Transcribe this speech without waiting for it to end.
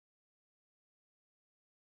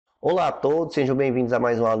Olá a todos, sejam bem-vindos a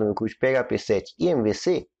mais uma aula do meu curso de PHP7 e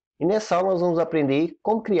MVC. E nessa aula nós vamos aprender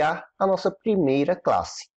como criar a nossa primeira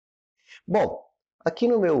classe. Bom, aqui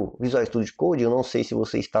no meu Visual Studio Code, eu não sei se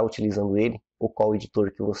você está utilizando ele ou qual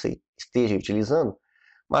editor que você esteja utilizando,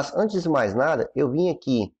 mas antes de mais nada, eu vim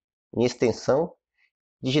aqui em extensão,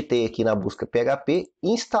 digitei aqui na busca PHP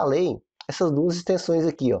e instalei essas duas extensões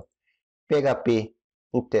aqui, ó, PHP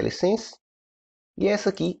IntelliSense e essa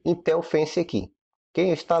aqui, IntelliFence aqui. Eu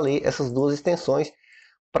instalei essas duas extensões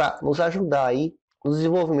para nos ajudar aí no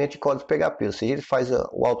desenvolvimento de códigos PHP, ou seja, ele faz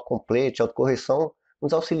o autocomplete, a autocorreção,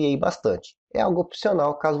 nos auxilia aí bastante. É algo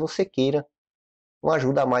opcional, caso você queira uma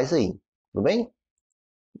ajuda a mais aí, tudo bem?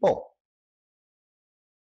 Bom,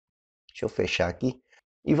 deixa eu fechar aqui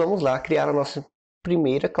e vamos lá criar a nossa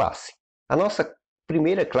primeira classe. A nossa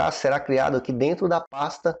primeira classe será criada aqui dentro da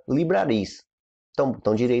pasta librarias. Então,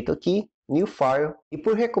 botão direito aqui, New File, e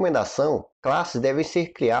por recomendação, classes devem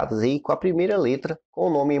ser criadas aí com a primeira letra com o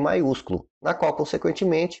nome em maiúsculo, na qual,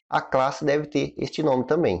 consequentemente, a classe deve ter este nome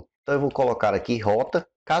também. Então, eu vou colocar aqui Rota,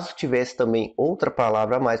 caso tivesse também outra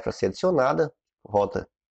palavra a mais para ser adicionada, Rota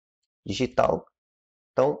digital,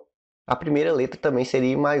 então a primeira letra também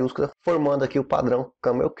seria em maiúscula, formando aqui o padrão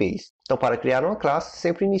Camel Case. Então, para criar uma classe,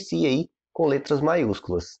 sempre inicie aí com letras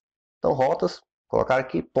maiúsculas. Então, rotas, colocar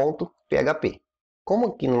aqui ponto .php. Como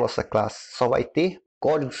aqui na nossa classe só vai ter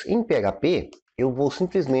códigos em PHP, eu vou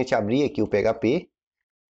simplesmente abrir aqui o PHP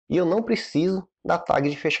e eu não preciso da tag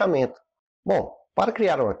de fechamento. Bom, para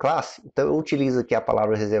criar uma classe, então eu utilizo aqui a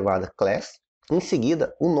palavra reservada class, em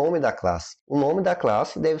seguida o nome da classe. O nome da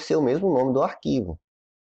classe deve ser o mesmo nome do arquivo.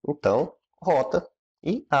 Então, rota,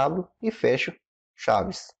 e abro e fecho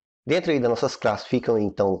chaves. Dentro aí das nossas classes ficam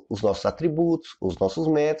então os nossos atributos, os nossos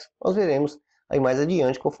métodos, nós veremos aí mais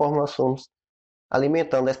adiante conforme nós formos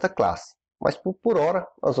alimentando esta classe. Mas por hora,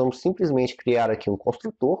 nós vamos simplesmente criar aqui um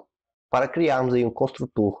construtor. Para criarmos aí um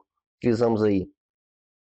construtor, utilizamos aí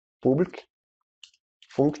public,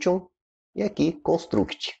 function e aqui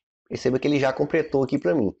construct. Perceba que ele já completou aqui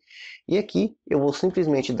para mim. E aqui eu vou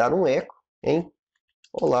simplesmente dar um eco em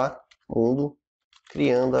olá mundo,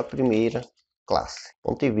 criando a primeira classe.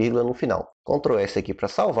 Ponto e vírgula no final. Ctrl S aqui para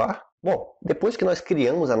salvar. Bom, depois que nós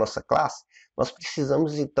criamos a nossa classe, nós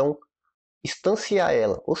precisamos então instanciar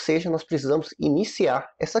ela, ou seja, nós precisamos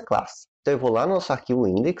iniciar essa classe. Então eu vou lá no nosso arquivo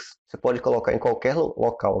index, você pode colocar em qualquer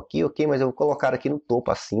local aqui, ok? Mas eu vou colocar aqui no topo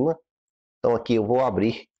acima. Então aqui eu vou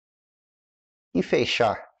abrir e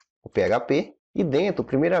fechar o PHP. E dentro,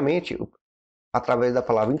 primeiramente, através da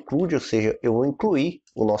palavra include, ou seja, eu vou incluir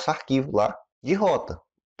o nosso arquivo lá de rota.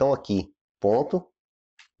 Então aqui, ponto,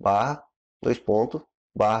 barra, dois pontos,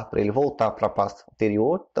 barra, para ele voltar para a pasta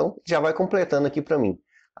anterior. Então já vai completando aqui para mim.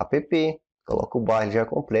 App, coloca o barra, ele já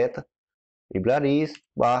completa, librarias,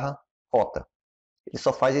 barra, rota. Ele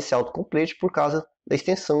só faz esse autocomplete por causa das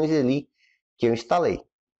extensões ali que eu instalei.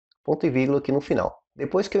 Ponto e vírgula aqui no final.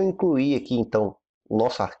 Depois que eu incluir aqui então o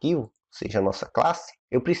nosso arquivo, ou seja, a nossa classe,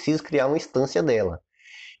 eu preciso criar uma instância dela.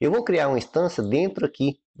 Eu vou criar uma instância dentro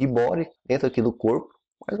aqui de body, dentro aqui do corpo,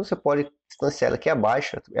 mas você pode instanciar ela aqui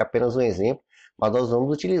abaixo, é apenas um exemplo, mas nós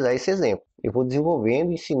vamos utilizar esse exemplo. Eu vou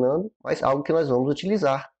desenvolvendo, ensinando, mas algo que nós vamos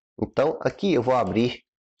utilizar. Então aqui eu vou abrir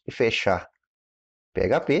e fechar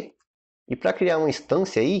PHP, e para criar uma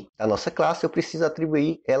instância aí da nossa classe, eu preciso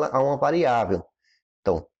atribuir ela a uma variável.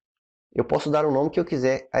 Então, eu posso dar o nome que eu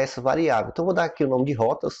quiser a essa variável. Então, eu vou dar aqui o nome de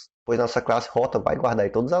rotas, pois nossa classe rota vai guardar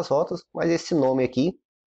todas as rotas, mas esse nome aqui,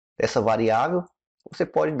 dessa variável, você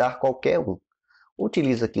pode dar qualquer um.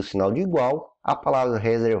 Utiliza aqui o sinal de igual, a palavra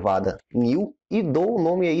reservada new, e dou o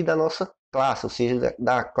nome aí da nossa classe, ou seja,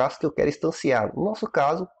 da classe que eu quero instanciar. No nosso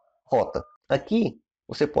caso, rota. Aqui,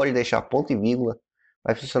 você pode deixar ponto e vírgula,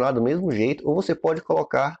 vai funcionar do mesmo jeito, ou você pode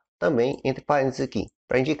colocar também entre parênteses aqui,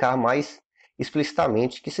 para indicar mais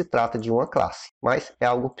explicitamente que se trata de uma classe, mas é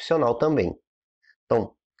algo opcional também.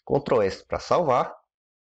 Então, Ctrl S para salvar,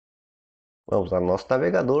 vamos lá no nosso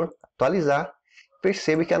navegador, atualizar,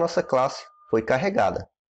 percebe que a nossa classe foi carregada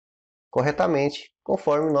corretamente,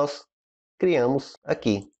 conforme nós criamos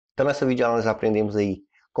aqui. Então, nessa videoaula nós aprendemos aí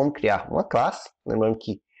como criar uma classe, lembrando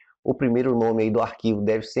que o primeiro nome aí do arquivo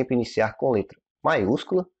deve sempre iniciar com letra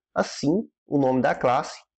maiúscula, assim o nome da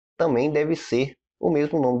classe também deve ser o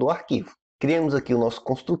mesmo nome do arquivo. Criamos aqui o nosso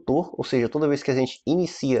construtor, ou seja, toda vez que a gente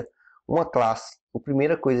inicia uma classe, a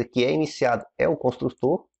primeira coisa que é iniciado é o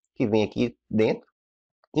construtor, que vem aqui dentro.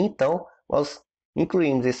 Então, nós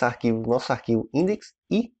incluímos esse arquivo, nosso arquivo index,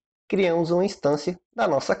 e criamos uma instância da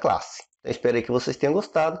nossa classe. Eu espero que vocês tenham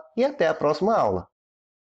gostado e até a próxima aula.